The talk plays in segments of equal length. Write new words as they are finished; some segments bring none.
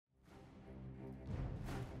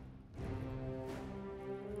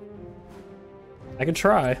I can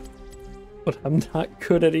try, but I'm not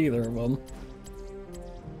good at either of them.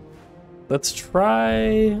 Let's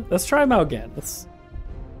try Mal'Ganis.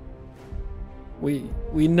 We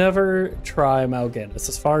never try Mal'Ganis.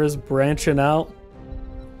 As far as branching out,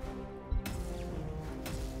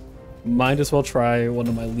 might as well try one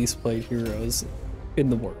of my least played heroes in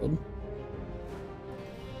the world.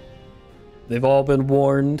 They've all been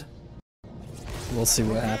warned. We'll see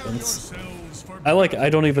what happens. I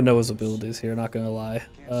don't even know his abilities here, not gonna lie.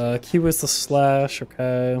 Q is the slash,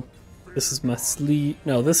 okay. This is my sleep.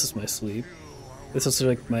 No, this is my sleep. This is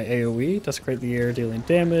like my AoE. Desecrate the air, dealing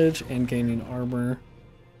damage and gaining armor.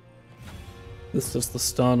 This does the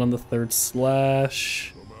stun on the third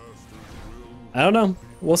slash. I don't know.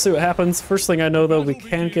 We'll see what happens. First thing I know though, we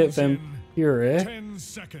can get Vampiric. 10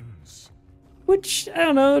 seconds. Which, I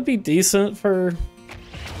don't know, it'd be decent for 5,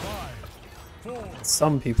 4,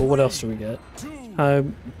 some people. What else do we get? 2,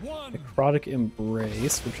 Necrotic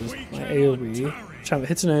Embrace, which is my AoE. Each time it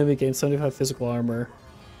hits an enemy, gains 75 physical armor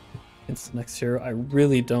against the next hero. I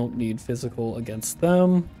really don't need physical against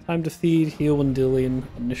them. Time to feed, heal when dealing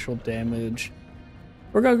initial damage.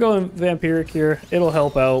 We're gonna go in Vampiric here. It'll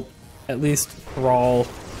help out, at least Thrall.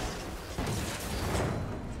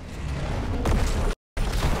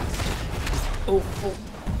 Oh.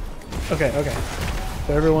 Okay.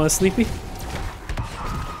 So everyone is sleepy?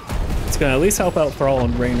 It's gonna at least help out Thrall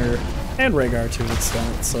and Raynor and Rhaegar to an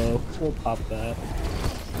extent, so we'll pop that.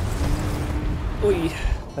 Oy,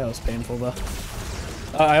 that was painful though.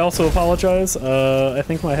 I also apologize. I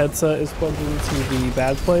think my headset is plugged into the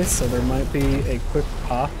bad place, so there might be a quick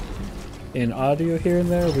pop in audio here and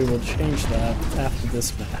there. We will change that after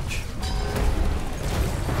this match.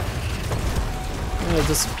 I'm gonna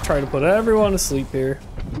just try to put everyone to sleep here.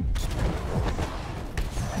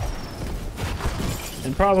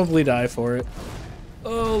 And probably die for it.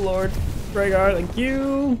 Oh lord, Rhaegar, thank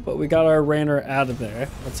you! But we got our Raynor out of there.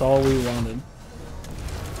 That's all we wanted.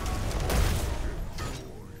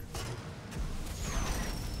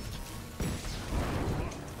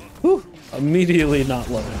 Whew, immediately not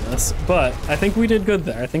loving this. But I think we did good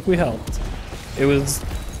there. I think we helped. It was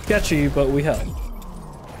sketchy, but we helped.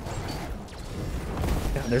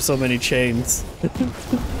 God, there's so many chains.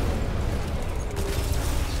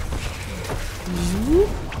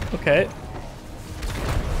 Okay.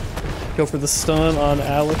 Go for the stun on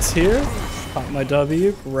Alex here. Pop my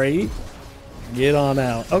W. Great. Get on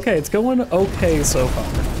out. Okay, it's going okay so far.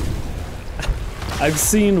 I've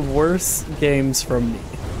seen worse games from me.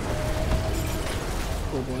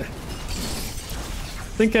 Oh boy.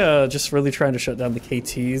 I think just really trying to shut down the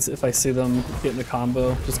KTs if I see them getting a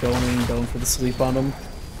combo. Just going in and going for the sleep on them.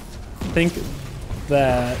 I think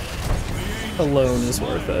that alone is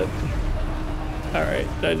worth it. Alright,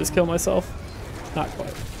 did I just kill myself? Not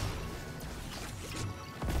quite.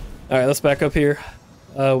 Alright, let's back up here.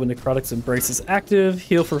 When Necrotic's Embrace is active,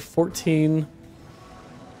 heal for 14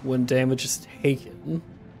 when damage is taken.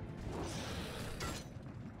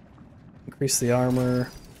 Increase the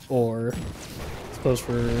armor, or I suppose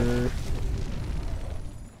for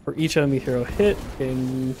each enemy hero hit,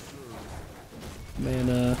 gain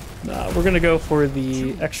mana. Nah, we're gonna go for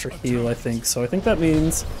the extra heal, I think. So I think that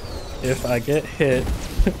means if I get hit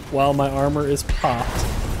while my armor is popped,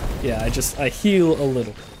 yeah, I heal a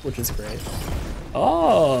little bit, which is great.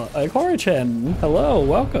 Oh, Ikora-chan, hello,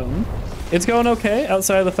 welcome. It's going okay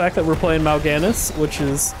outside of the fact that we're playing Mal'Ganis, which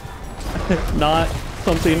is not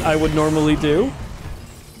something I would normally do.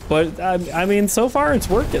 But I mean, so far it's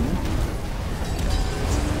working.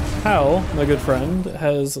 How, my good friend,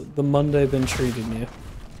 has the Monday been treating you?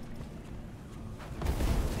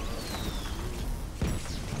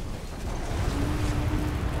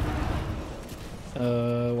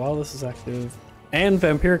 While this is active, and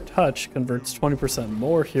Vampiric Touch converts 20%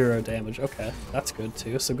 more hero damage. Okay, that's good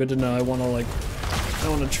too. So good to know. I want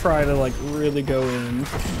to try to like really go in.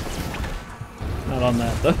 Not on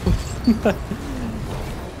that though.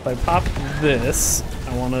 If I pop this,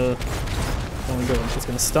 I want to go in. She's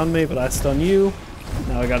gonna stun me, but I stun you.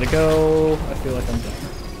 Now I gotta go. I feel like I'm done.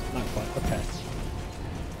 Not quite. Okay.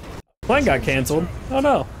 Plan got canceled. Oh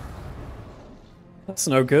no. That's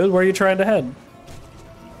no good. Where are you trying to head?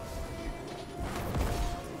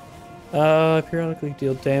 Periodically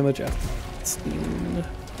deal damage after casting.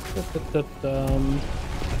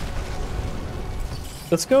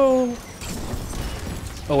 Let's go.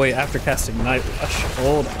 Oh wait, after casting Night Rush.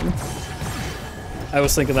 Hold on. I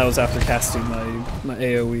was thinking that was after casting my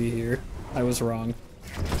AoE here. I was wrong.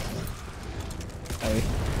 Hey.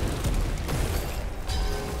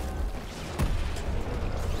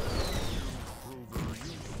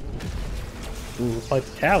 Ooh, fight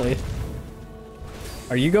the Callie.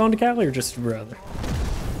 Are you going to Cali or just your brother?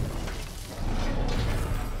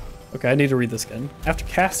 Okay, I need to read this again. After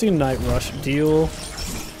casting Night Rush, deal...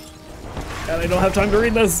 God, I don't have time to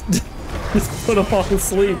read this! Just put him all to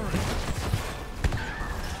sleep.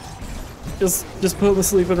 Just put him to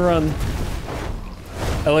sleep and run.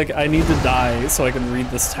 I need to die so I can read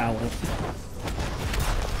this talent.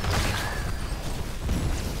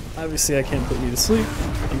 Obviously I can't put you to sleep.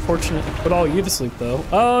 Unfortunate. Put all you to sleep though.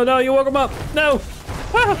 Oh no, you woke him up! No!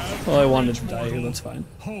 Ah! Well, I wanted to die here, that's fine.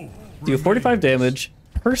 Deal 45 damage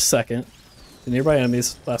per second to nearby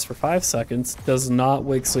enemies, lasts for 5 seconds, does not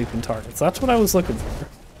wake sleeping targets. That's what I was looking for.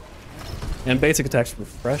 And basic attacks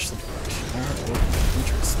refresh the direction. Alright,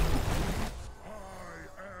 interesting.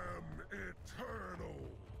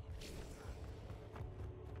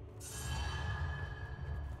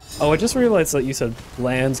 Oh, I just realized that you said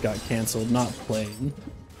plans got canceled, not plane.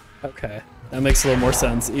 Okay, that makes a little more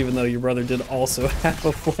sense, even though your brother did also have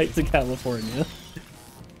a flight to California.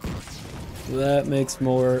 That makes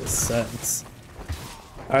more sense.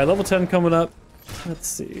 Alright, level 10 coming up. Let's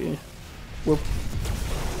see. We're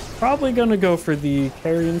probably gonna go for the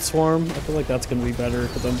Carrion Swarm. I feel like that's gonna be better,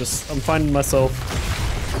 because I'm finding myself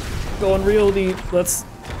going real deep. Let's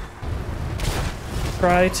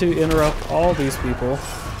try to interrupt all these people.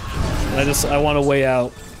 I want to weigh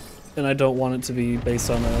out, and I don't want it to be based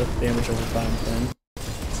on a damage over time thing.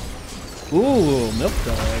 Ooh, Milk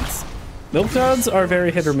Duds. Milk Duds are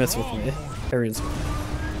very hit or miss with me. Carrions.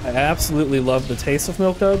 I absolutely love the taste of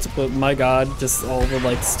Milk Duds, but my god, just all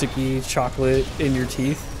the sticky chocolate in your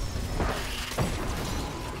teeth.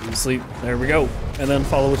 You sleep. There we go. And then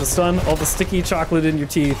follow with a stun. All the sticky chocolate in your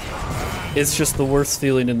teeth is just the worst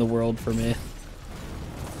feeling in the world for me.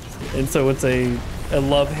 And so it's a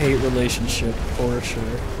love-hate relationship for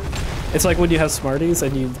sure. It's like when you have Smarties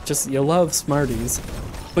and you love Smarties,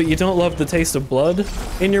 but you don't love the taste of blood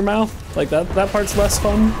in your mouth. Like that part's less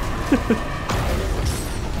fun.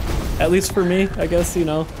 At least for me, I guess,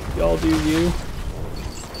 y'all do you.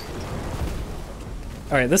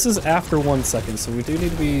 All right, this is after 1 second, so we do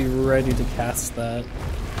need to be ready to cast that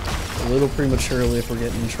a little prematurely if we're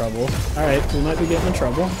getting in trouble. All right, we might be getting in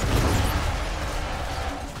trouble.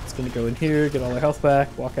 Gonna go in here, get all our health back,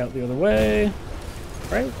 walk out the other way.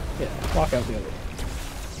 Right? Yeah, walk out the other way.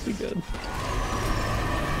 Be good.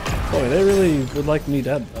 Boy, they really would like me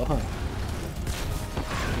dead though, huh?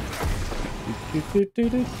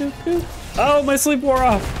 Oh, my sleep wore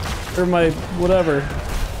off! Or my whatever.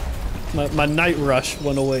 My night rush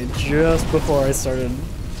went away just before I started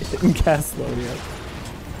hitting cast load yet.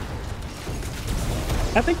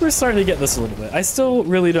 I think we're starting to get this a little bit. I still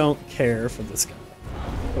really don't care for this guy.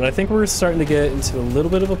 But I think we're starting to get into a little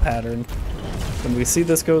bit of a pattern. When we see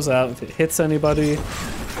this goes out, if it hits anybody,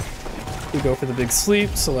 we go for the big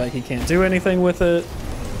sleep so that he can't do anything with it.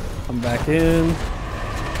 Come back in.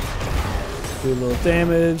 Do a little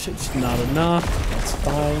damage. It's not enough. That's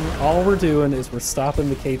fine. All we're doing is we're stopping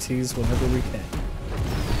the KTs whenever we can.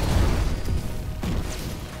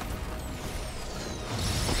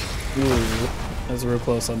 Ooh, that was real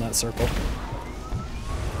close on that circle.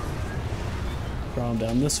 Draw him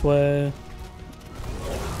down this way.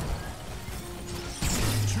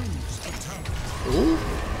 Ooh.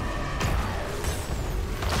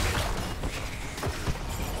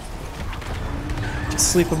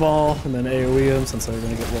 Just sleep them all and then AoE them since they're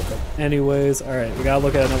gonna get woke up anyways. Alright, we gotta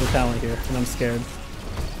look at another talent here, and I'm scared.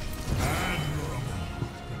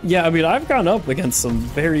 Yeah, I mean, I've gone up against some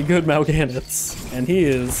very good Mal'Ganets, and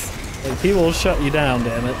he will shut you down,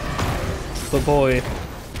 damn it. But boy,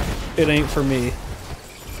 it ain't for me.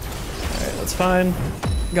 Alright, that's fine.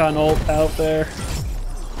 Got an ult out there.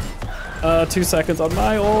 2 seconds on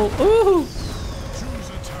my ult. Ooh!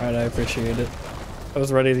 Alright, I appreciate it. I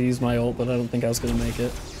was ready to use my ult, but I don't think I was gonna make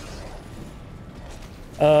it.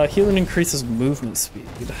 Healing increases movement speed.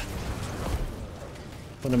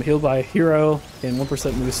 When I'm healed by a hero, gain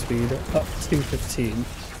 1% move speed up to 15.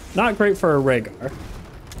 Not great for a Rhaegar.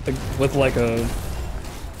 With like a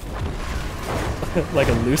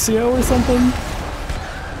Lucio or something?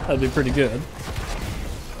 That'd be pretty good.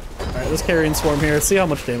 Alright, let's Carrion Swarm here. See how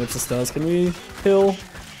much damage this does. Can we kill?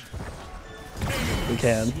 We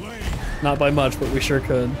can. Not by much, but we sure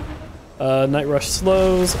could. Night Rush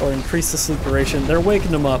slows or increase the sleep duration. They're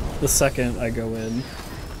waking them up the second I go in.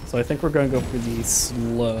 So I think we're going to go for the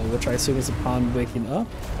slow, which I assume is upon waking up.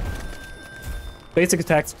 Basic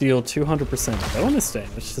attacks deal 200% bonus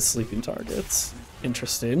damage to sleeping targets.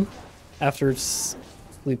 Interesting. After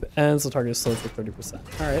sleep ends, the target is slowed for 30%.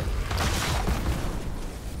 Alright.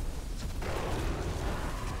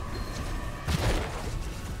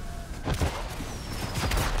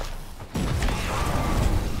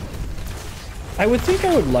 I would think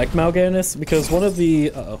I would like Mal'Ganis because one of the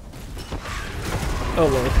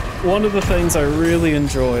one of the things I really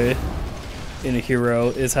enjoy in a hero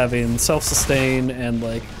is having self-sustain and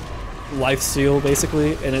like lifesteal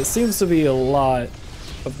basically, and it seems to be a lot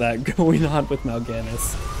of that going on with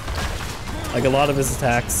Mal'Ganis. Like a lot of his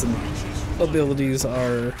attacks and abilities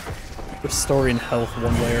are restoring health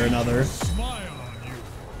one way or another.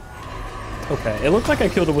 Okay, it looked like I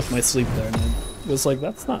killed him with my sleep there, and I was like,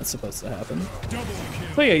 that's not supposed to happen.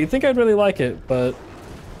 But yeah, you'd think I'd really like it, but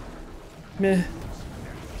meh.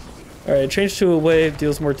 Alright, change to a wave,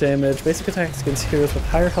 deals more damage. Basic attacks against heroes with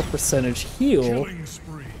higher health percentage heal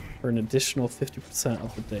for an additional 50%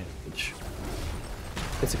 of the damage.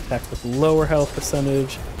 Basic attacks with lower health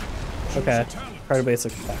percentage. Okay, try to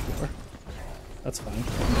basic attack more. That's fine, I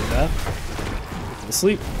can do that. Go to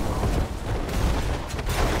sleep.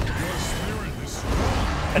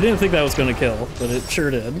 I didn't think that was gonna kill, but it sure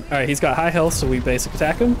did. Alright, he's got high health, so we basic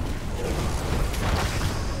attack him.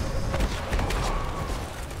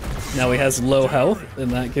 Now he has low health, and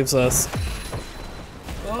that gives us...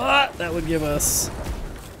 that would give us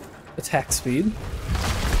attack speed.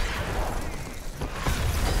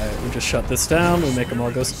 Alright, we just shut this down, we make him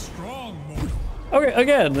all go... Okay,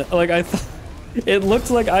 again, like I thought... It looked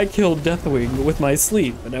like I killed Deathwing with my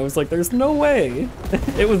sleep, and I was like, there's no way.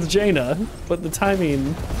 It was Jaina, but the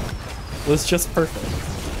timing was just perfect.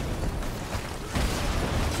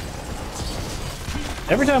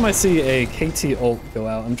 Every time I see a KT ult go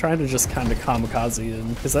out, I'm trying to just kind of kamikaze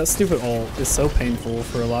in, because that stupid ult is so painful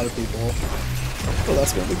for a lot of people. Oh,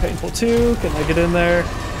 that's gonna be painful too. Can I get in there?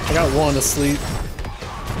 I got one asleep.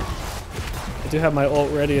 I do have my ult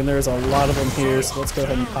ready, and there's a lot of them here, so let's go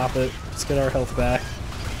ahead and pop it. Just get our health back.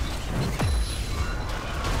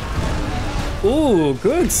 Ooh,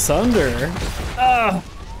 good Sunder. Ah,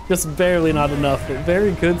 just barely not enough, but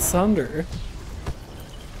very good Sunder.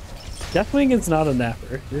 Deathwing is not a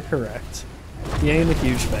napper, you're correct. He ain't a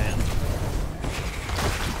huge fan.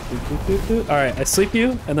 Alright, I sleep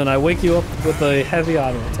you, and then I wake you up with a heavy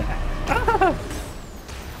auto attack. Ah!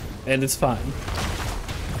 And it's fine.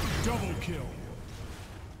 Double kill.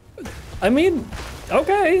 I mean,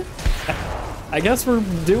 okay. I guess we're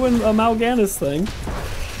doing a Mal'Ganis thing.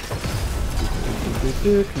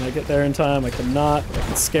 Can I get there in time? I cannot. I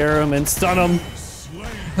can scare him and stun him.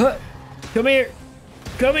 Huh. Come here.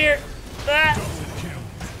 Come here. Ah.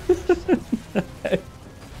 I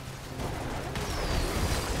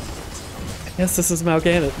guess this is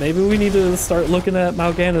Mal'Ganis. Maybe we need to start looking at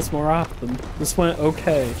Mal'Ganis more often. This went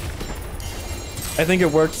okay. I think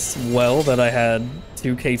it works well that I had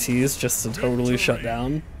 2 KTs just to totally shut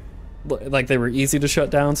down. Like they were easy to shut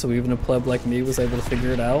down, so even a pleb like me was able to figure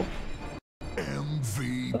it out.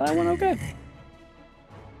 But I went okay.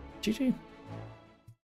 GG.